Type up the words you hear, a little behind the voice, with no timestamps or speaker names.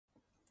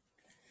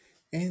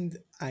And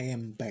I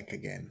am back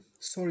again.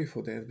 Sorry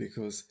for that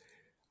because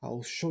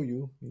I'll show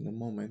you in a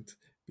moment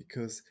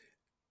because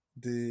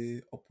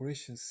the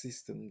operation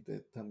system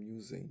that I'm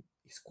using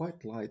is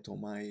quite light on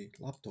my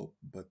laptop,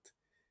 but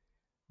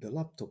the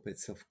laptop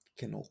itself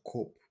cannot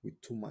cope with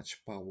too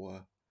much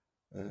power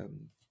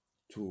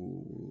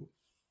to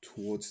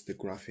towards the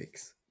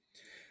graphics.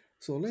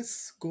 So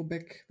let's go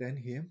back then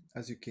here.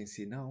 As you can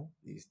see now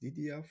is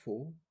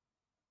DDR4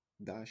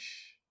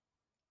 dash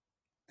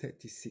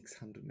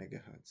 3600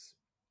 megahertz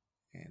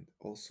and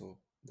also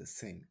the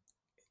same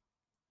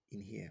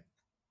in here.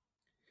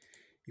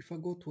 If I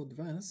go to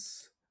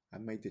advanced, I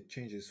made the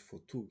changes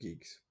for 2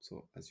 gigs.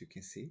 So as you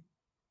can see,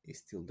 it's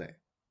still there.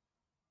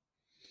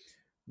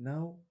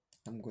 Now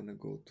I'm gonna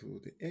go to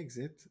the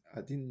exit.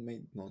 I didn't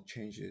make no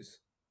changes.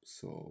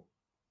 So,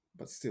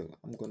 but still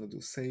I'm gonna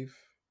do save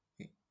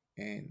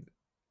and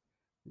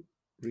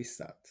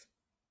restart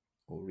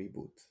or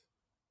reboot.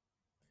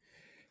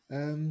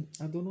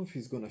 I don't know if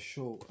it's gonna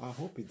show. I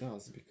hope it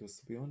does because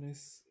to be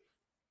honest,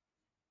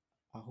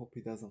 I hope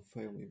it doesn't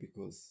fail me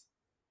because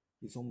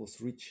it's almost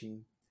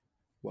reaching,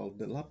 well,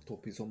 the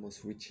laptop is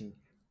almost reaching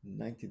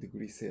 90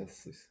 degrees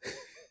Celsius.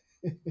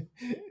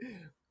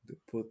 The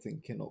poor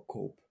thing cannot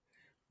cope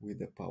with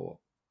the power.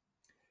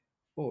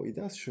 Oh, it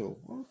does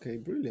show. Okay,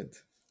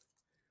 brilliant.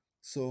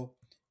 So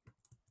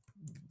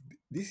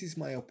this is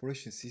my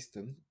operation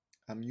system.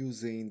 I'm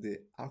using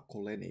the Arco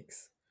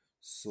Linux.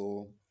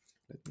 So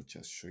let me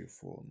just show you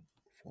for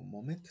a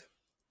moment.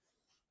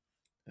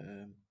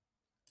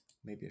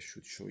 Maybe I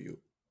should show you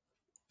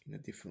in a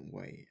different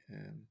way.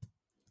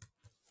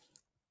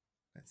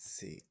 Let's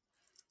see.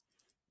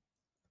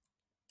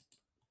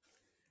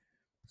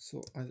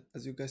 So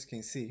as you guys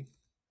can see,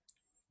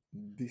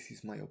 this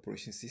is my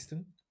operation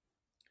system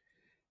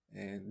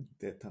and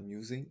that I'm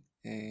using.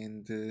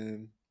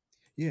 And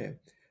yeah,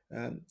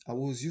 I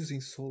was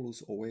using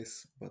Solus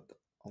OS, but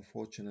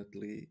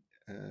unfortunately,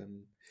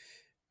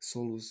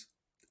 Solus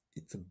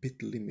it's a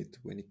bit limit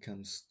when it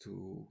comes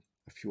to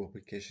a few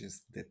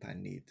applications that I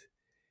need,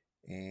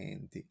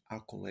 and the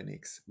Arco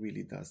Linux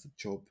really does the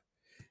job,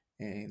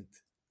 and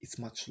it's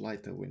much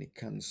lighter when it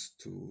comes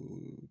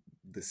to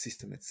the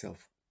system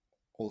itself,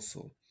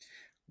 also,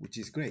 which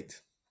is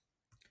great.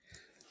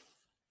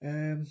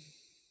 Um,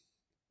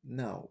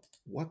 Now,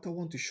 what I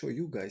want to show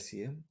you guys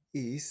here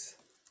is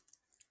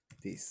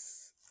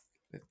this.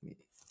 Let me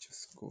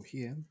just go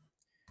here.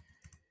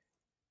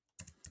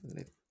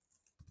 Let,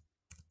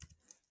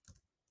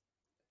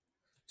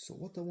 so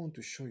what I want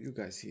to show you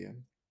guys here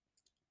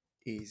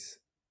is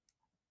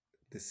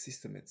the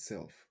system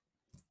itself.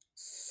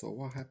 So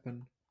what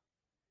happened?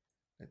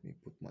 Let me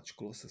put much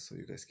closer so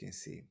you guys can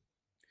see.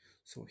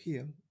 So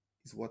here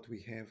is what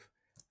we have,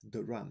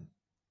 the RAM.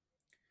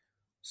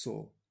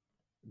 So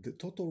the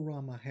total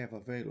RAM I have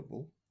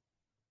available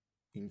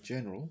in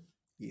general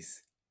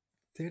is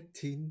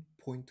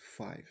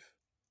 13.5.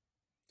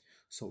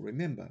 So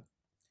remember,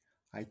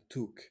 I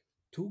took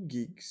 2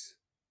 gigs,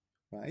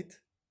 right?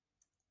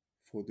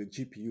 For the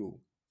GPU,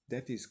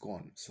 that is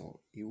gone,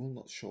 so it will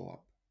not show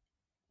up.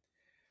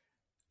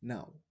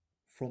 Now,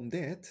 from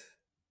that,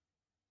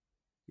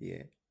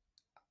 yeah,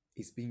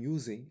 it's been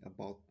using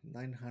about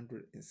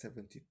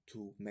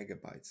 972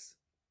 megabytes.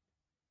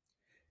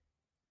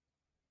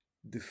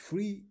 The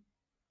free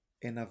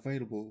and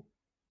available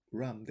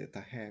RAM that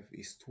I have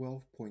is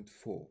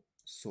 12.4,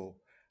 so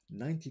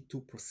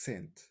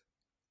 92%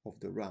 of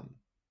the RAM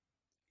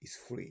is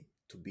free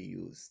to be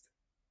used.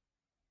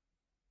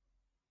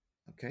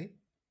 Okay,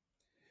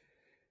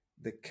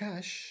 the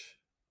cache,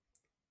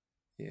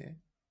 yeah,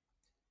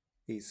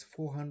 is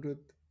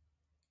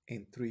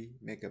 403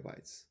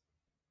 megabytes.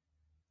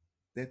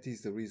 That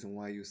is the reason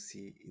why you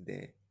see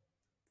there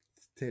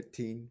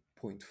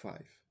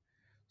 13.5.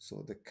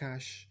 So the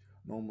cache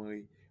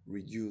normally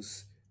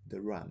reduce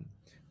the RAM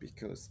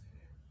because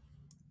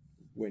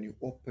when you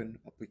open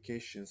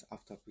applications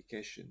after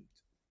application,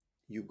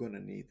 you're gonna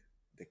need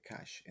the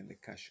cache and the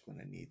cache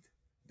gonna need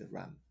the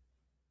RAM.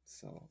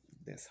 So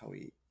that's how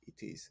it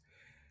is.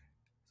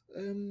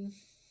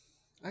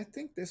 I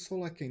think that's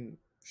all I can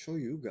show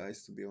you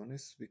guys, to be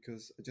honest,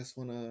 because I just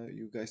wanna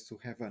you guys to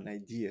have an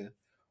idea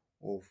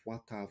of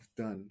what I've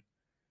done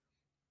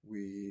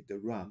with the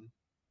RAM,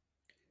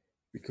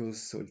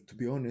 because so to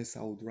be honest,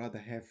 I would rather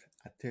have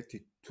a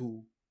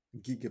 32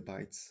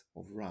 gigabytes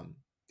of RAM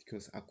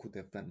because I could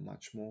have done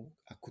much more.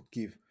 I could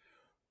give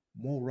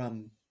more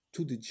RAM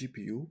to the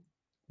GPU,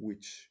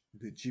 which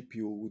the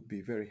GPU would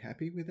be very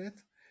happy with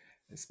that,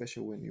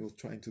 especially when you're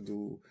trying to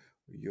do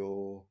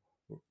your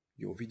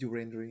your video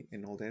rendering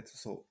and all that,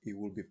 so it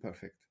will be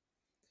perfect.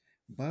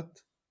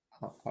 But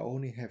I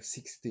only have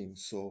 16,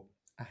 so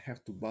I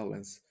have to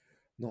balance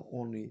not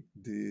only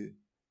the,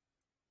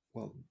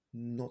 well,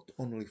 not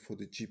only for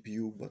the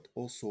GPU, but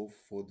also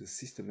for the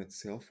system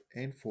itself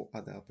and for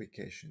other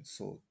applications.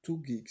 So 2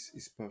 gigs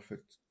is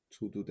perfect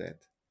to do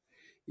that.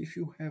 If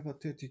you have a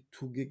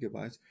 32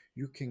 gigabytes,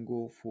 you can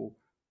go for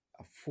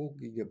a 4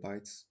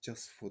 gigabytes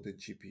just for the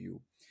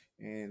GPU.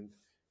 And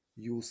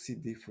you'll see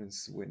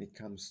difference when it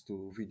comes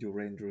to video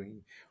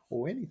rendering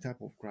or any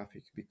type of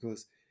graphic,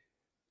 because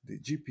the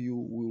GPU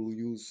will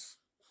use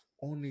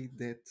only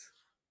that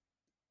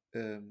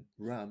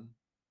RAM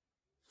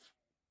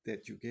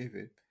that you gave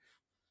it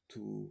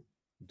to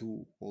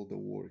do all the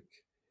work,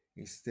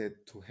 instead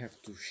to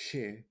have to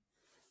share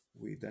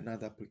with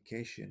another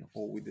application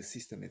or with the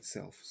system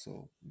itself.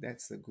 So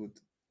that's a good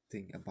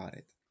thing about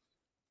it.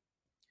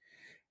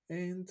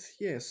 And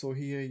yeah, so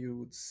here you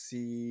would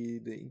see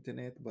the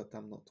internet, but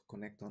I'm not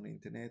connect on the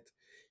internet.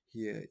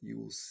 Here you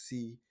will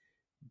see,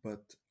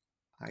 but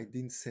I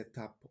didn't set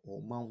up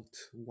or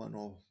mount one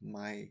of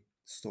my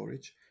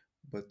storage.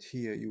 But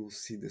here you will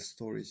see the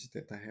storage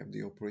that I have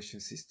the operation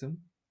system.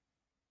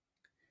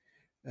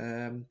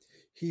 Um,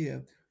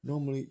 Here,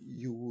 normally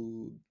you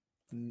will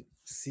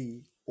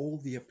see all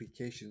the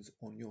applications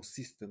on your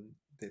system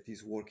that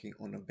is working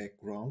on a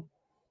background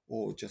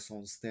or just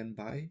on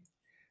standby.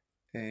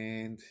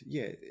 And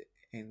yeah,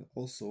 and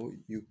also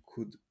you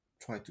could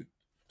try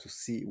to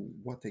see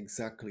what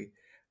exactly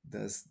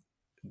does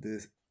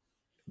the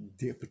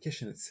the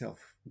application itself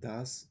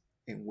does,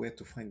 and where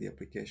to find the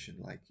application.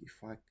 Like if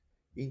I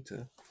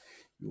enter,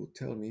 you will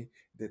tell me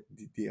that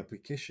the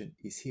application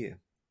is here.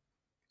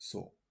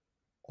 So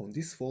on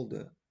this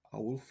folder, I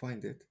will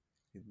find it,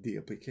 the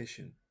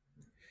application.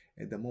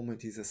 At the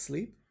moment is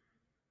asleep.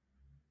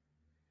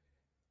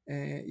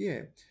 And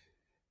yeah,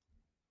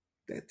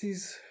 that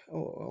is,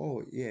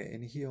 oh yeah,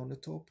 and here on the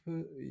top,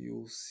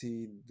 you'll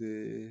see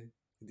the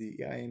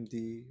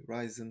AMD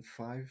Ryzen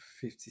 5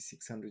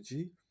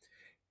 5600G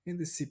and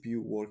the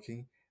CPU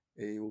working.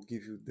 It will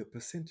give you the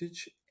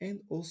percentage and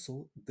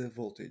also the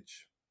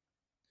voltage.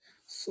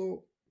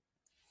 So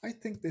I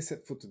think that's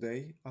it for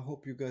today. I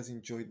hope you guys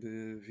enjoyed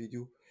the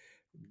video.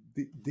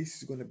 This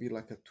is gonna be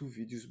like a two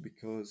videos,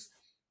 because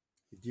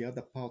the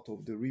other part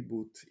of the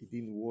reboot, it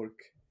didn't work,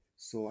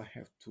 so I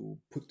have to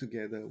put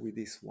together with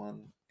this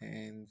one.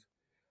 And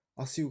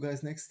I'll see you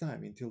guys next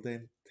time. Until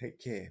then, take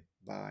care.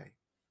 Bye.